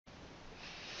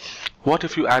What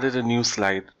if you added a new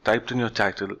slide, typed in your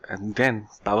title, and then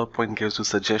PowerPoint gives you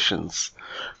suggestions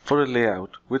for a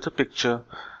layout with a picture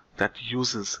that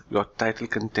uses your title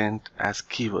content as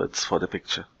keywords for the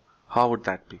picture? How would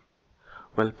that be?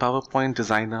 Well, PowerPoint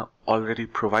Designer already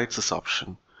provides this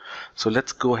option. So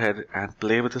let's go ahead and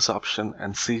play with this option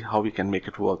and see how we can make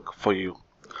it work for you.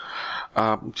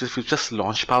 We've just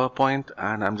launched PowerPoint,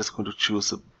 and I'm just going to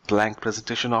choose a blank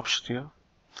presentation option here.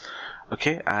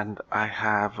 Okay, and I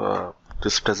have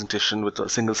this presentation with a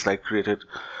single slide created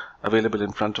available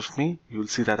in front of me. You'll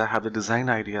see that I have the design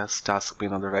ideas task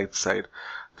pane on the right side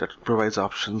that provides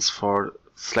options for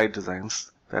slide designs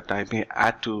that I may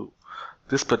add to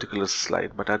this particular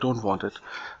slide, but I don't want it.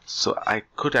 So I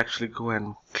could actually go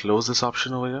and close this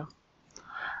option over here.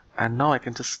 And now I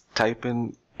can just type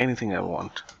in anything I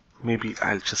want. Maybe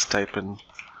I'll just type in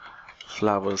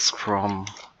flowers from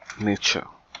nature.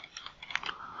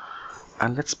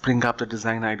 And let's bring up the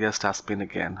design ideas task pane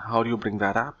again. How do you bring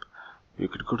that up? You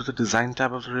could go to the design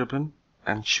tab of the ribbon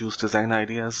and choose design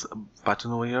ideas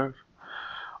button over here.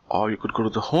 Or you could go to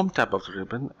the home tab of the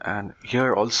ribbon, and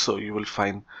here also you will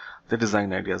find the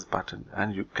design ideas button,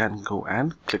 and you can go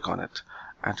and click on it,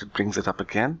 and it brings it up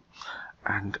again,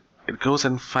 and it goes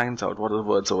and finds out what are the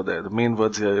words over there. The main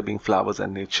words here being flowers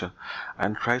and nature,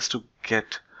 and tries to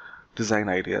get design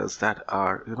ideas that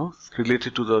are,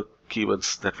 related to the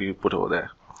keywords that we put over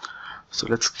there. So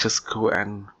let's just go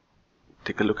and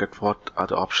take a look at what are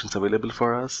the options available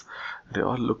for us. They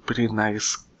all look pretty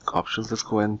nice options. Let's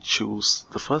go and choose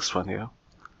the first one here.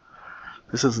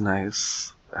 This is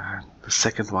nice, and the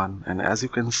second one, and as you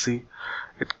can see,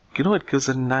 it gives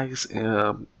a nice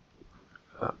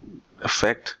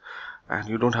effect, and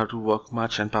you don't have to work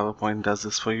much, and PowerPoint does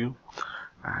this for you.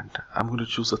 And I'm going to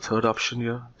choose the third option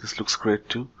here. This looks great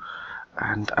too,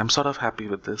 and I'm sort of happy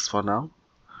with this for now.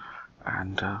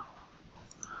 And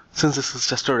since this is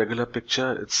just a regular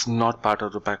picture, it's not part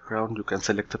of the background, you can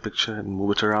select the picture and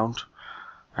move it around.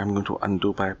 I'm going to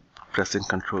undo by pressing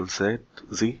Ctrl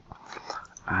Z,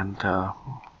 and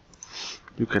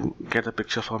you can get the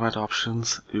picture format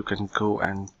options. You can go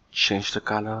and change the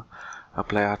color,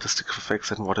 apply artistic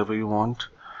effects and whatever you want.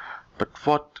 But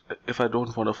what if I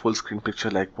don't want a full screen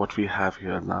picture like what we have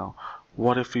here now?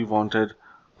 What if we wanted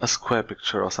a square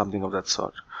picture or something of that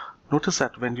sort? Notice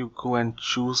that when you go and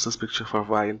choose this picture for a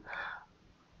while,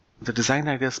 the design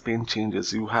ideas pane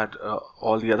changes. You had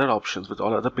all the other options with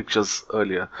all other pictures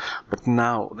earlier, but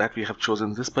now that we have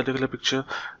chosen this particular picture,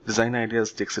 design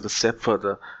ideas takes it a step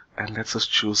further and lets us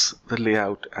choose the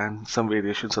layout and some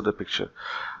variations of the picture.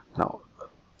 Now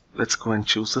let's go and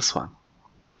choose this one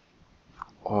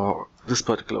or this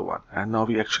particular one, and now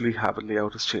we actually have a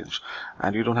layout has changed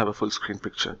and you don't have a full screen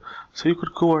picture. So you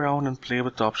could go around and play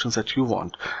with the options that you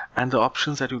want, and the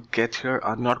options that you get here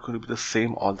are not going to be the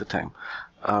same all the time.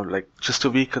 Like just a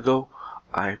week ago,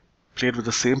 I played with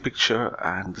the same picture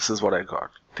and this is what I got.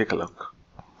 Take a look.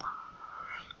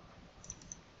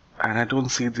 And I don't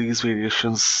see these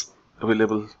variations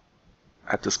available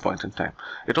at this point in time.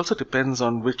 It also depends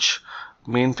on which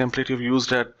main template you've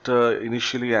used at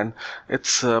initially, and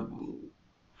it's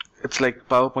like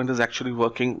PowerPoint is actually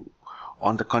working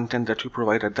on the content that you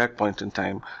provide at that point in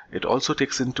time. It also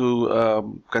takes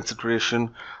into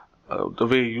consideration the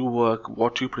way you work,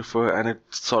 what you prefer, and it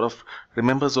sort of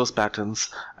remembers those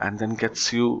patterns and then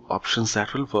gets you options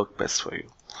that will work best for you.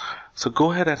 So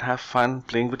go ahead and have fun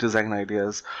playing with design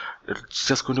ideas. It's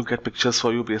just going to get pictures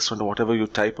for you based on whatever you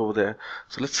type over there.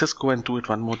 So let's just go and do it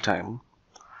one more time.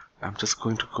 I'm just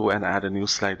going to go and add a new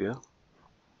slide here.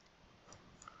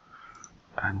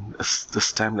 And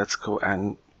this time let's go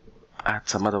and add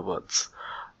some other words.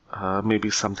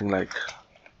 Maybe something like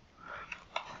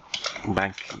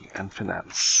banking and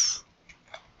finance.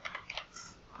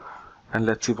 And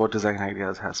let's see what design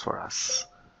ideas has for us.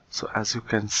 So as you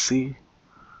can see,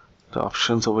 the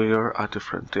options over here are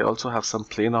different. They also have some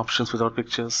plain options without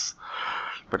pictures,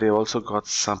 but they've also got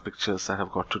some pictures that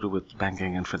have got to do with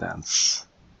banking and finance.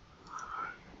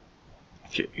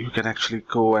 Okay, you can actually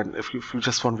go and if you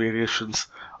just want variations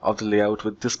of the layout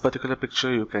with this particular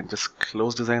picture, you can just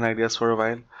close design ideas for a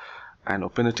while and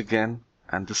open it again,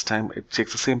 and this time it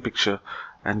takes the same picture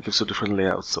and gives you different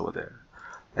layouts over there.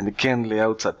 And again,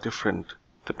 layouts are different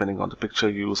depending on the picture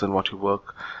you use and what you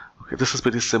work. Okay, this is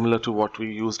pretty similar to what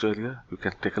we used earlier. You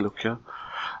can take a look here,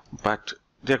 but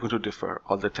they're going to differ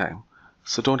all the time.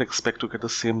 So don't expect to get the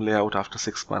same layout after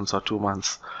 6 months or 2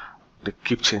 months. They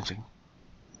keep changing.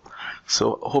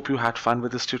 So hope you had fun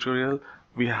with this tutorial.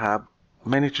 We have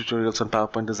many tutorials on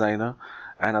PowerPoint Designer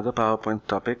and other PowerPoint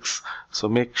topics. So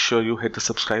make sure you hit the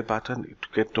subscribe button to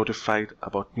get notified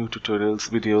about new tutorials,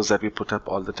 videos that we put up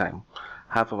all the time.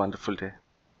 Have a wonderful day.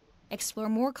 Explore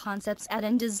more concepts at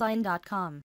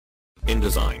Indezine.com.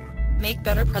 Indezine. Make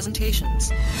better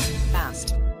presentations.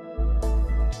 Fast.